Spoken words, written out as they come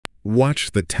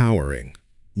Watch the towering,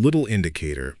 little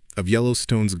indicator of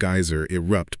Yellowstone's geyser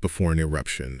erupt before an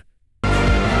eruption.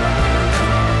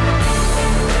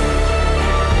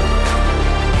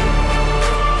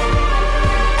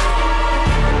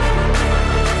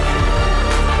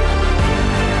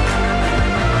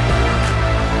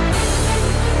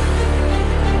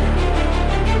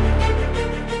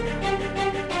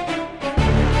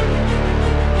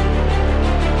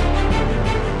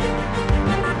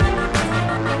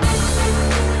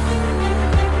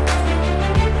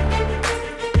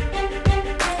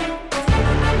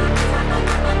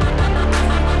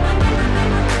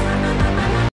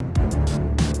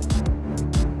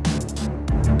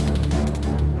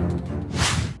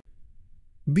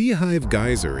 Beehive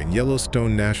Geyser in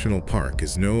Yellowstone National Park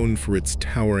is known for its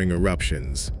towering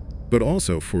eruptions, but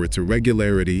also for its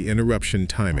irregularity in eruption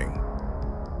timing.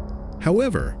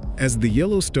 However, as the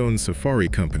Yellowstone Safari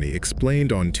Company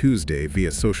explained on Tuesday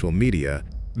via social media,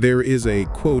 there is a,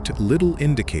 quote, little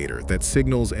indicator that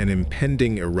signals an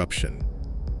impending eruption.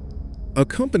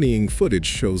 Accompanying footage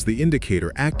shows the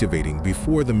indicator activating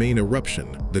before the main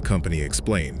eruption, the company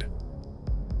explained.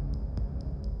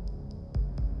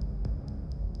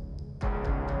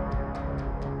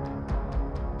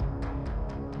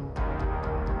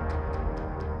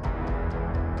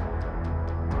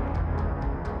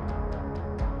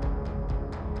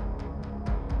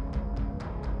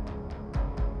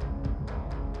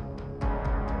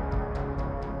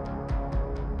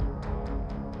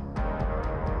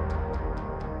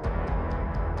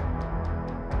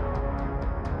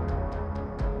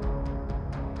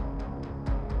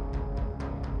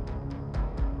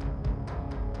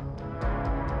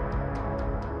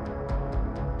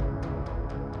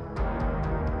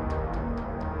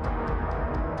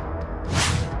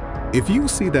 If you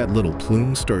see that little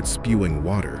plume start spewing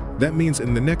water, that means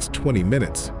in the next 20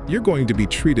 minutes, you're going to be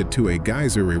treated to a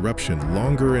geyser eruption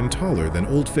longer and taller than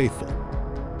Old Faithful.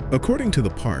 According to the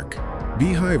park,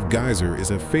 Beehive Geyser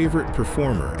is a favorite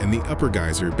performer in the upper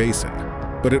geyser basin,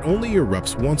 but it only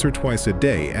erupts once or twice a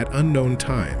day at unknown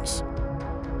times.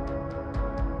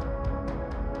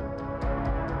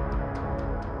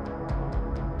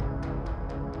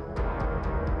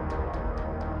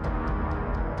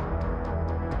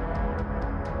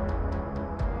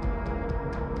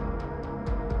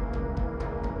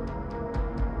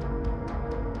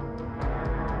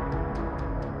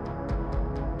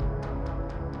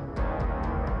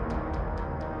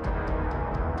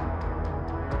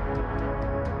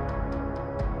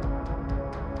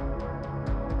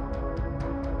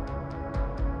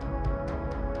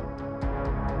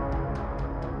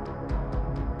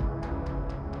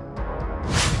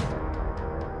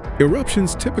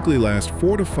 Eruptions typically last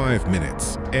 4 to 5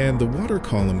 minutes, and the water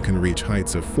column can reach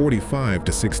heights of 45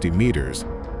 to 60 meters,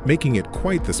 making it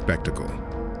quite the spectacle.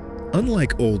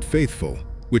 Unlike Old Faithful,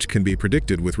 which can be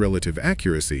predicted with relative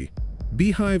accuracy,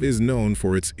 Beehive is known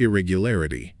for its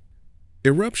irregularity.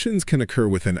 Eruptions can occur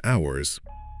within hours,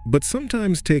 but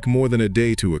sometimes take more than a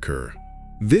day to occur.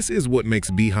 This is what makes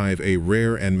Beehive a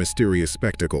rare and mysterious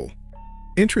spectacle.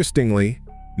 Interestingly,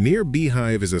 near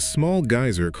Beehive is a small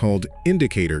geyser called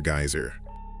Indicator Geyser.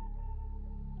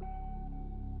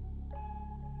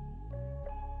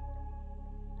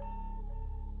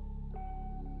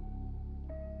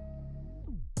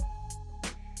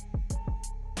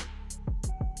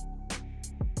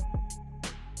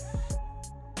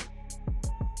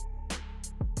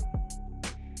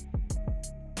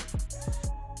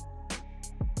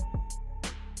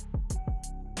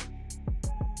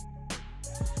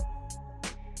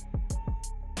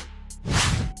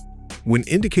 When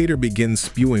Indicator begins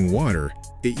spewing water,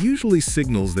 it usually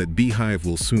signals that Beehive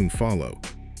will soon follow.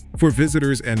 For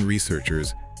visitors and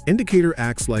researchers, Indicator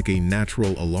acts like a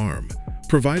natural alarm,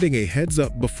 providing a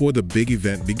heads-up before the big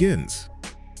event begins.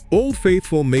 Old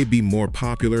Faithful may be more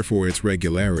popular for its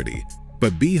regularity,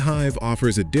 but Beehive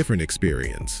offers a different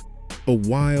experience, a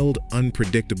wild,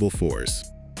 unpredictable force.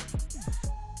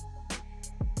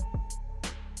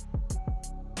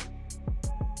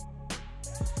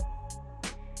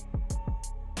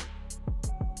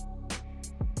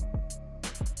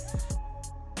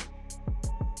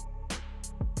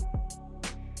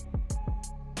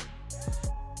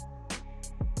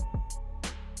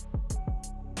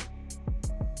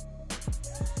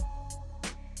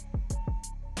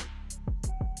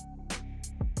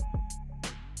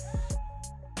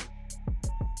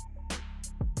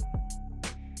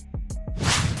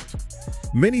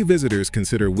 Many visitors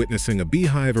consider witnessing a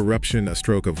Beehive eruption a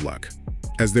stroke of luck,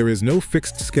 as there is no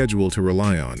fixed schedule to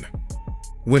rely on.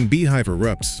 When Beehive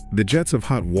erupts, the jets of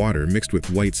hot water mixed with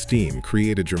white steam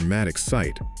create a dramatic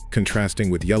sight,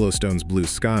 contrasting with Yellowstone's blue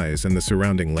skies and the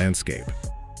surrounding landscape.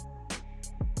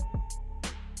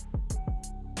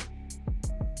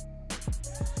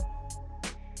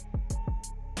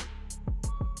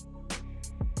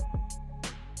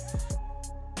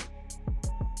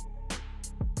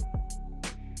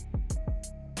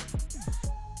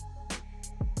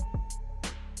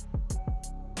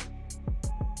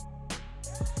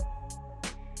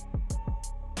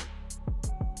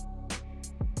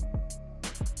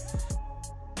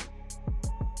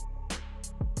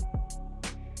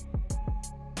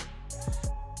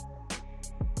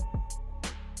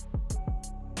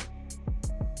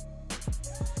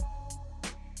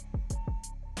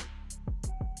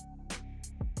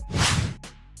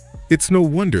 It's no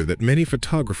wonder that many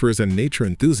photographers and nature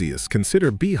enthusiasts consider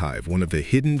Beehive one of the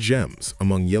hidden gems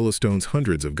among Yellowstone's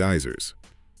hundreds of geysers.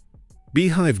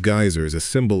 Beehive Geyser is a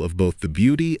symbol of both the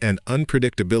beauty and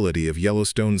unpredictability of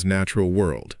Yellowstone's natural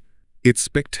world. Its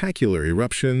spectacular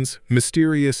eruptions,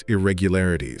 mysterious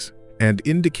irregularities, and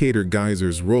indicator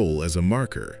geysers' role as a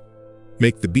marker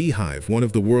make the Beehive one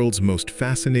of the world's most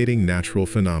fascinating natural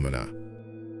phenomena.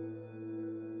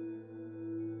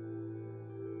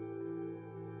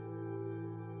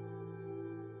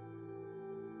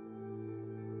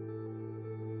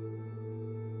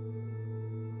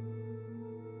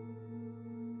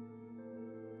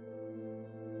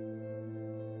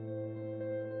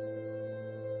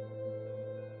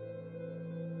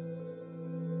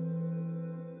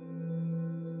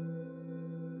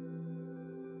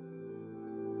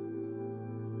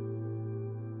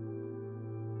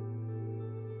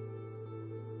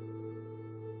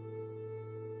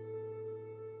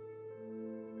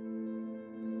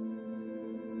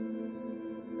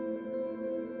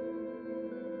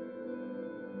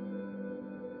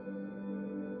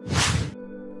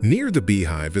 Near the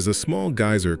Beehive is a small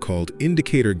geyser called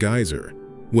Indicator Geyser.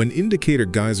 When Indicator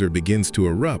Geyser begins to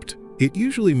erupt, it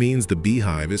usually means the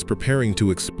Beehive is preparing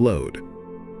to explode.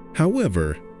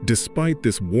 However, despite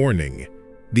this warning,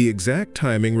 the exact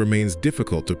timing remains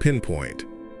difficult to pinpoint.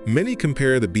 Many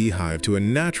compare the Beehive to a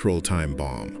natural time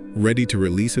bomb, ready to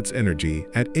release its energy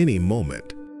at any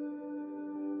moment.